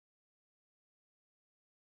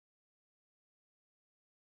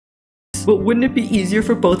X. But wouldn't it be easier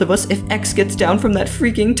for both of us if X gets down from that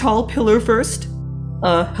freaking tall pillar first?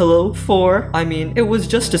 Hello, 4? I mean, it was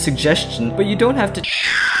just a suggestion, but you don't have to—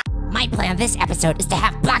 My plan this episode is to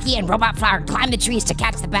have Blocky and Robot Flower climb the trees to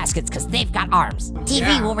catch the baskets because they've got arms.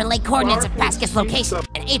 TV will relay coordinates of baskets' location,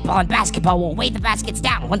 and 8-Ball and Basketball will weigh the baskets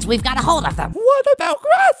down once we've got a hold of them. What about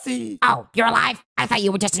Grassy? Oh, you're alive? I thought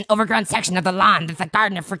you were just an overgrown section of the lawn that the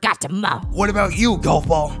gardener forgot to mow. What about you, Golf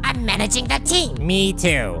Ball? I'm managing the team. Me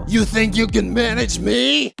too. You think you can manage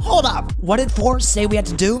me? Hold up. What did 4 say we had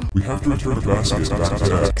to do? We have to return the basket back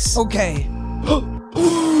to X. Okay.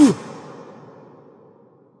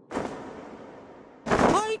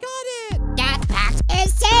 I got it! Gas pact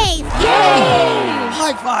is safe!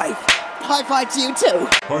 High five. High five to you too.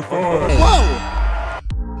 High five! Whoa!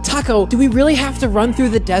 Taco, do we really have to run through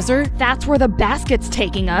the desert? That's where the basket's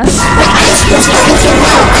taking us.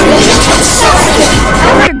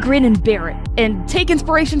 I'm gonna grin and bear it, and take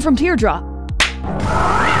inspiration from Teardrop.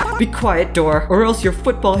 Be quiet, Dora, or else your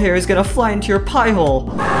football hair is gonna fly into your pie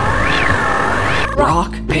hole.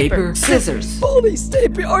 Rock, paper, scissors. Holy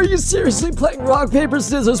Stampy, are you seriously playing rock, paper,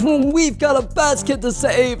 scissors when we've got a basket to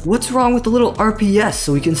save? What's wrong with a little RPS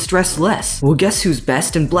so we can stress less? We'll guess who's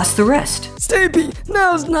best and bless the rest. Stampy,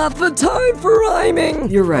 now's not the time for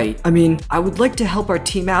rhyming. You're right. I mean, I would like to help our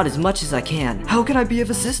team out as much as I can. How can I be of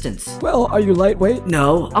assistance? Well, are you lightweight?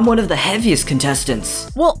 No, I'm one of the heaviest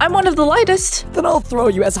contestants. Well, I'm one of the lightest. Then I'll throw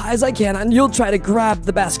you as high as I can and you'll try to grab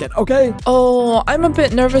the basket, okay? Oh, I'm a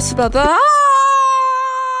bit nervous about that.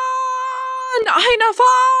 Not enough.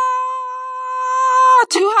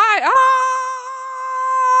 Too high.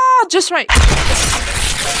 Just right.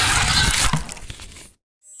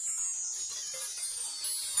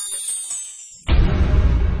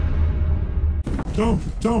 Jump,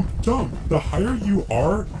 jump, jump! The higher you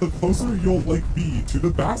are, the closer you'll be to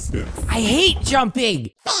the basket. I hate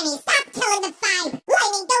jumping. Sammy, stop killing the 5!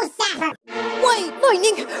 Lightning, go sapper! Wait,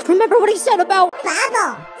 Lightning, remember what he said about—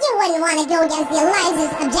 Bubble! You wouldn't want to go against the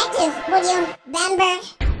Alliance's objective, would you, Bamber?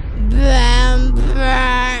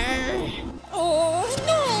 Oh,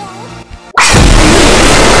 no!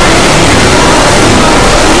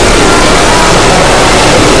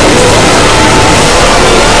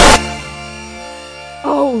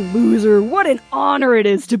 Oh, loser, what an honor it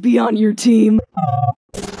is to be on your team.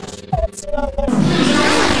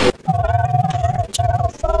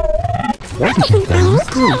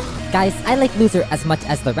 Guys, I like Loser as much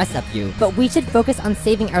as the rest of you, but we should focus on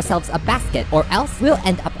saving ourselves a basket, or else we'll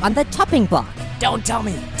end up on the chopping block. Don't tell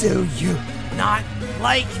me. Do you not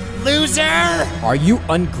like Loser? Are you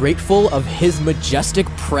ungrateful of his majestic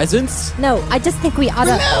presence? No, I just think we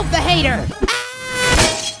oughta— Remove the hater!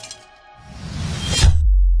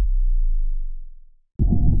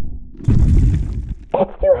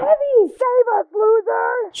 It's too heavy! Save us,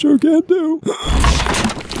 loser! Sure can do.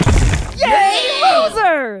 Yay,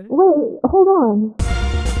 loser! Wait, hold on.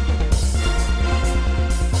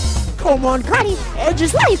 Come on, Cuddy.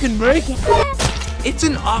 Just you can make it. It's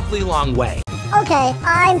an awfully long way. Okay,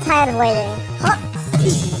 I'm tired of waiting. Huh?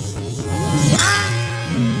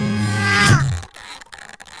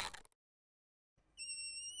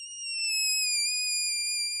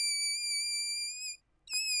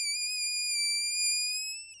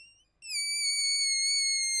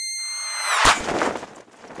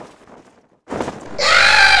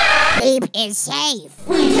 Sleep is safe.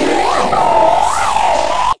 With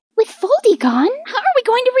Foldy gone, how are we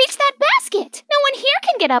going to reach that basket? No one here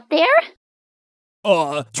can get up there.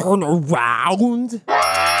 Turn around.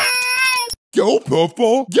 Go,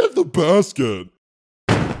 Puffball! Get the basket!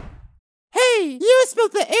 Hey, you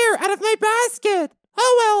spilled the air out of my basket.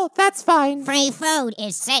 Oh well, that's fine. Free food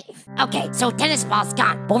is safe. Okay, so tennis ball's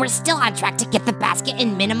gone, but we're still on track to get the basket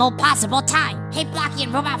in minimal possible time. Hey, Blocky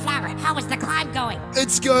and Robot Flower, how is the climb going?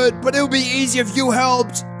 It's good, but it would be easy if you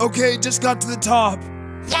helped. Okay, just got to the top.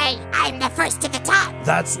 Yay, I'm the first to the top.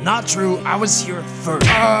 That's not true. I was here first.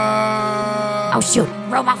 Oh shoot,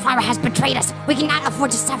 Robot Flower has betrayed us. We cannot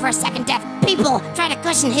afford to suffer a second death. People, try to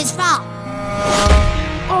cushion his fall.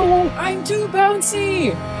 Oh, I'm too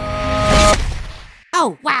bouncy.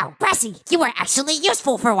 Oh, wow, Bressy, you were actually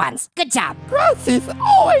useful for once. Good job. Grassy's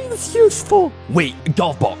always useful. Wait,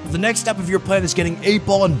 Golf Ball. The next step of your plan is getting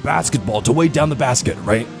 8-Ball and Basketball to weigh down the basket,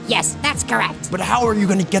 right? Yes, that's correct. But how are you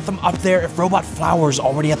going to get them up there if Robot Flower's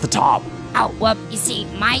already at the top? Oh, well, you see,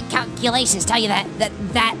 my calculations tell you that...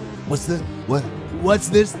 What's this? What's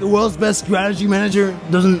this? The world's best strategy manager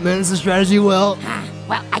doesn't manage the strategy well?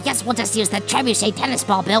 Well, I guess we'll just use the trebuchet tennis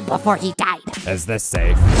ball build before he died. Is this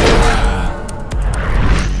safe?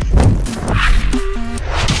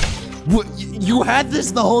 What, you had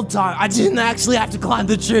this the whole time. I didn't actually have to climb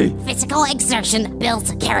the tree. Physical exertion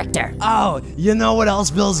builds character. Oh, you know what else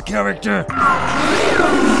builds character?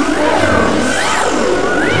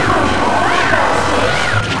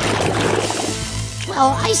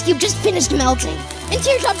 Well, Ice Cube just finished melting, and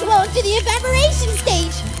Teardrop's well into the evaporation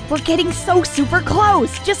stage. We're getting so super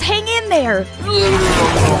close. Just hang in there.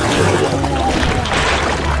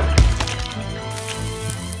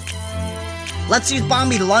 Let's use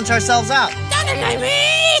Bombi to launch ourselves out.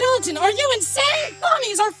 Skeleton, are you insane?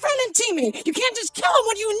 Bonnie's our friend and teammate. You can't just kill him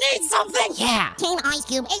when you need something. Yeah. Team Ice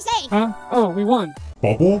Cube is safe. Huh? Oh, we won.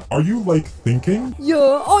 Bubble, are you, like, thinking?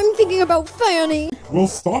 Yeah, I'm thinking about Fanny. Well,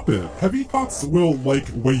 stop it. Heavy thoughts will, like,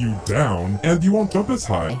 weigh you down, and you won't jump as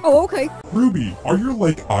high. Oh, okay. Ruby, are your,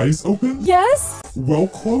 like, eyes open? Yes? Well,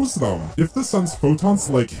 close them. If the sun's photons,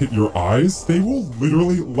 like, hit your eyes, they will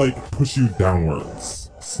literally, like, push you downwards.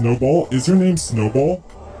 Snowball, is your name Snowball?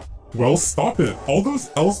 Well, stop it. All those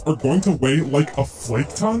L's are going to weigh like a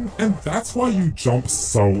flake ton, and that's why you jump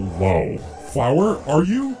so low. Flower, are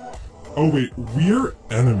you? Oh wait, we're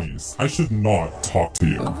enemies. I should not talk to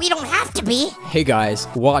you. We don't have to be. Hey guys,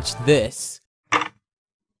 watch this.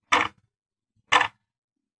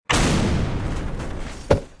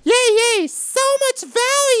 Yay, so much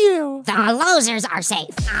value! The losers are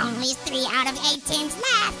safe. Only 3 out of 8 teams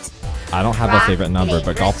left. I don't have a favorite number,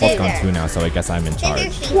 but golf ball's gone 2 now, so I guess I'm in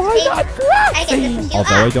charge. Why not graphing?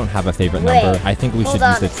 Although I don't have a favorite number, I think we should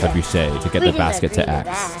use the trebuchet to get the basket to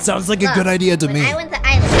X. Sounds like a good idea to me. I went to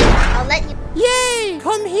Island. I'll let you. Yay!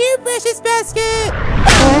 Come here, precious basket!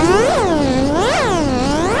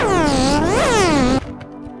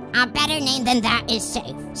 A better name than that is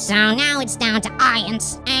safe. So now it's down to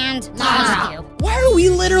Ions and Ice Cube. Why are we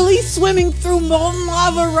literally swimming through molten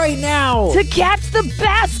lava right now? To catch the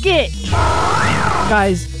basket!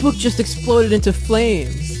 Guys, Book just exploded into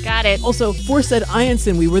flames. Got it. Also, Force said Ions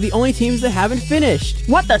and we were the only teams that haven't finished.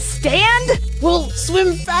 What, the stand? Well,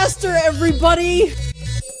 swim faster, everybody!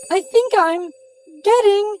 I think I'm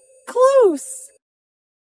getting close.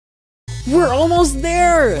 We're almost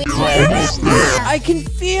there! I can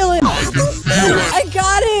feel it! I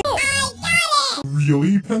got it!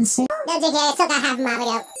 Really, Pencil? No, JK, I still got half a mile to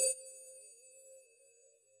go.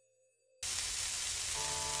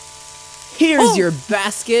 Here's your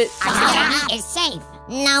basket. Ice is safe.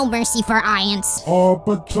 No mercy for Ions.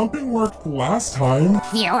 But jumping worked last time.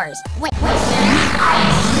 Yours. Wait.